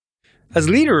As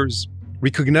leaders,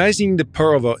 recognizing the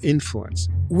power of our influence,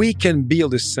 we can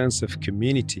build a sense of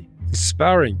community,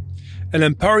 inspiring and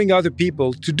empowering other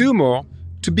people to do more,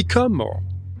 to become more.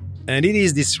 And it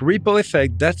is this ripple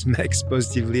effect that makes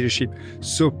positive leadership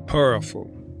so powerful.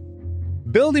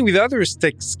 Building with others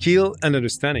takes skill and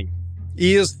understanding.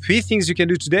 Here's 3 things you can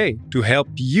do today to help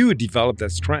you develop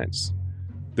that strength.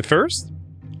 The first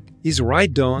is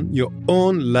write down your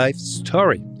own life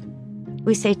story.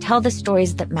 We say tell the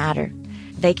stories that matter.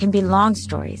 They can be long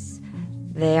stories.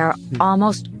 They are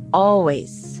almost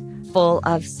always full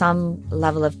of some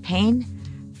level of pain,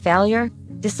 failure,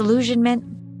 disillusionment.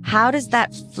 How does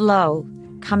that flow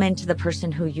come into the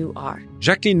person who you are?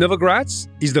 Jacqueline Novogratz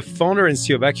is the founder and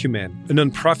CEO of Acumen, a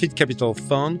nonprofit capital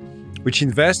fund which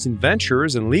invests in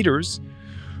ventures and leaders,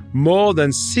 more than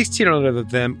 1,600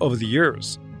 of them over the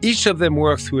years. Each of them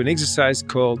worked through an exercise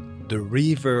called the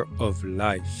River of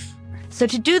Life. So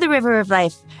to do the River of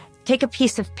Life, take a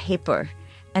piece of paper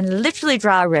and literally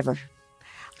draw a river.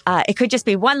 It could just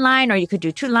be 1 line, or you could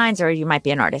do 2 lines, or you might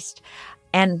be an artist.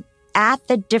 And at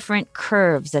the different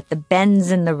curves, at the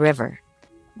bends in the river,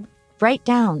 write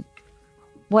down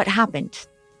what happened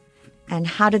and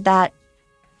how did that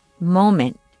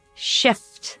moment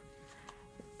shift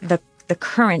the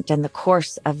current and the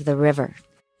course of the river.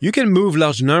 You can move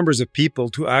large numbers of people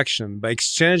to action by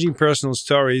exchanging personal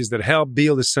stories that help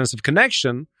build a sense of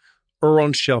connection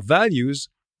around shared values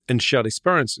and shared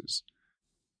experiences.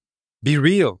 Be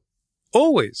real,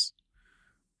 always.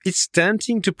 It's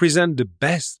tempting to present the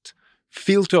best,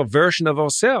 filtered version of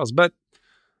ourselves, but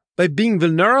by being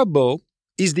vulnerable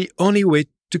is the only way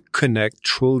to connect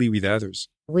truly with others.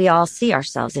 We all see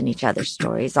ourselves in each other's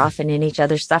stories, often in each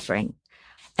other's suffering,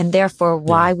 and therefore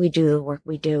why we do the work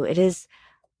we do. It is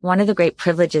one of the great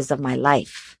privileges of my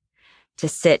life to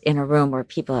sit in a room where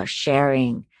people are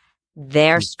sharing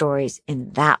their stories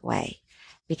in that way,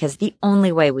 because the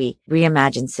only way we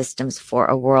reimagine systems for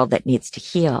a world that needs to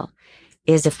heal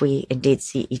is if we indeed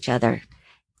see each other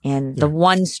in the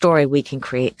one story we can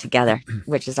create together,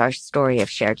 which is our story of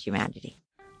shared humanity.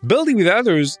 Building with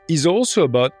others is also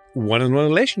about one-on-one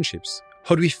relationships.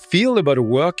 How do we feel about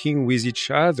working with each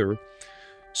other?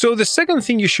 So the second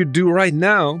thing you should do right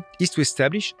now is to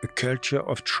establish a culture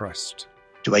of trust.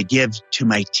 Do I give to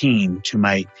my team, to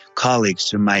my colleagues,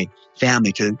 to my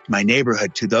family, to my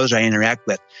neighborhood, to those I interact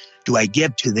with? Do I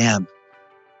give to them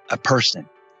a person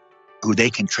who they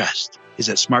can trust? Is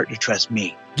it smart to trust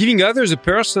me? Giving others a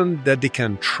person that they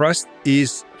can trust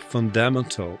is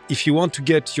fundamental if you want to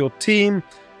get your team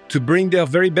to bring their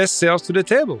very best selves to the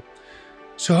table.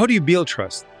 So how do you build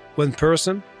trust? One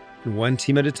person, one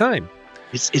team at a time.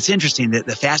 It's interesting that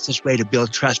the fastest way to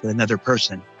build trust with another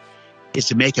person is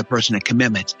to make a person a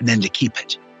commitment and then to keep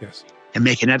it. Yes. And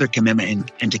make another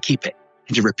commitment and to keep it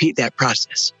and to repeat that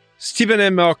process. Stephen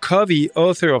M. R. Covey,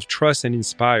 author of Trust and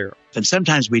Inspire. And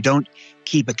sometimes we don't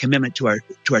keep a commitment to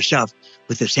ourselves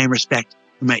with the same respect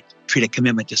we might treat a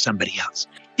commitment to somebody else.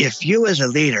 If you as a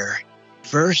leader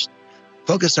first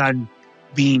focus on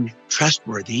being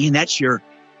trustworthy, and that's your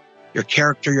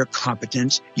character, your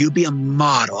competence, you be a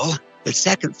model. But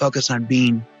second, focus on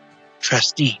being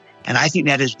trusting. And I think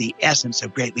that is the essence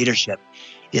of great leadership,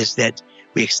 is that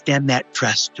we extend that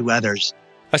trust to others.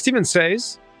 As Stephen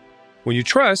says, when you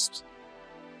trust,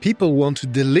 people want to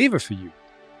deliver for you.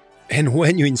 And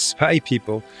when you inspire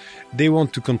people, they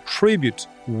want to contribute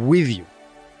with you.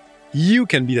 You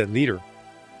can be that leader.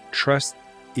 Trust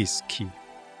is key.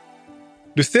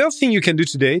 The third thing you can do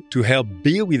today to help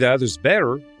build with others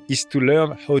better is to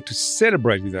learn how to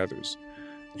celebrate with others,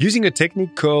 using a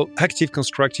technique called active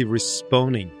constructive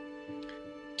responding.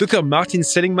 Dr. Martin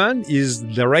Seligman is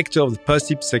director of the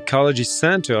Positive Psychology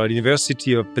Center at the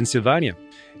University of Pennsylvania.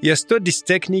 He has taught this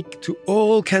technique to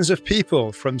all kinds of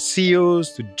people, from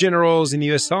CEOs to generals in the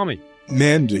U.S. Army.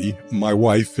 Mandy, my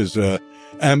wife, is an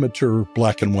amateur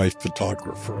black and white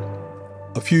photographer.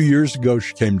 A few years ago,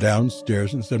 she came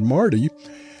downstairs and said, Marty,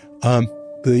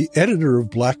 the editor of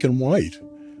Black and White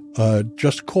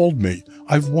just called me.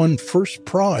 I've won first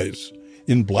prize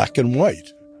in Black and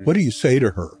White. What do you say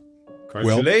to her?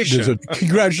 Congratulations. Well,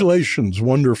 congratulations,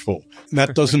 wonderful.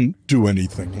 That doesn't do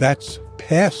anything. That's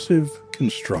passive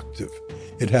constructive.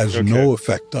 It has no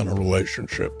effect on a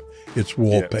relationship. It's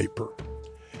wallpaper.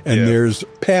 And there's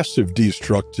passive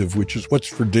destructive, which is what's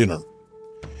for dinner.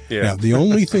 Now, the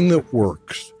only thing that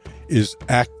works is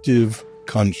active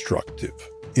constructive.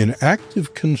 In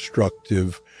active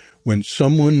constructive, when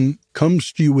someone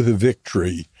comes to you with a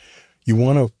victory, you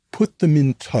want to put them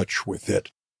in touch with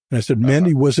it. And I said,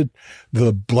 Mandy, was it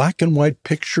the black and white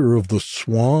picture of the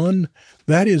swan?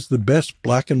 That is the best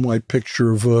black and white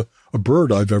picture of a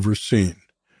bird I've ever seen.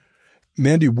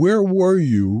 Mandy, where were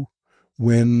you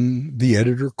when the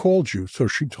editor called you? So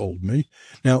she told me.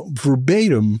 Now,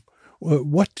 verbatim,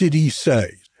 what did he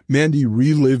say? Mandy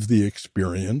relived the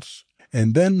experience.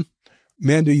 And then,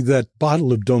 Mandy, that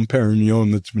bottle of Dom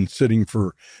Perignon that's been sitting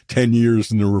for 10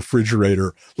 years in the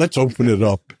refrigerator, let's open it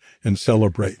up and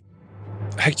celebrate.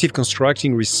 Active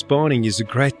constructing responding is a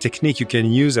great technique you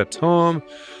can use at home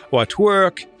or at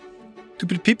work to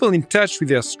put people in touch with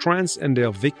their strengths and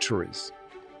their victories.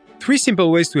 3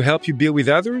 simple ways to help you build with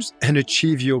others and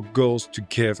achieve your goals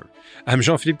together. I'm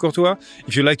Jean-Philippe Courtois.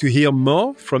 If you'd like to hear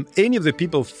more from any of the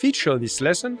people featured in this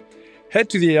lesson, head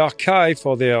to the archive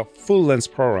for their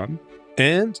full-length program.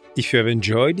 And if you have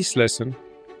enjoyed this lesson,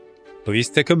 please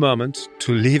take a moment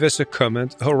to leave us a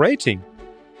comment or rating,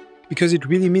 because it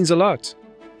really means a lot.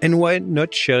 And why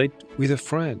not share it with a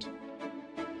friend?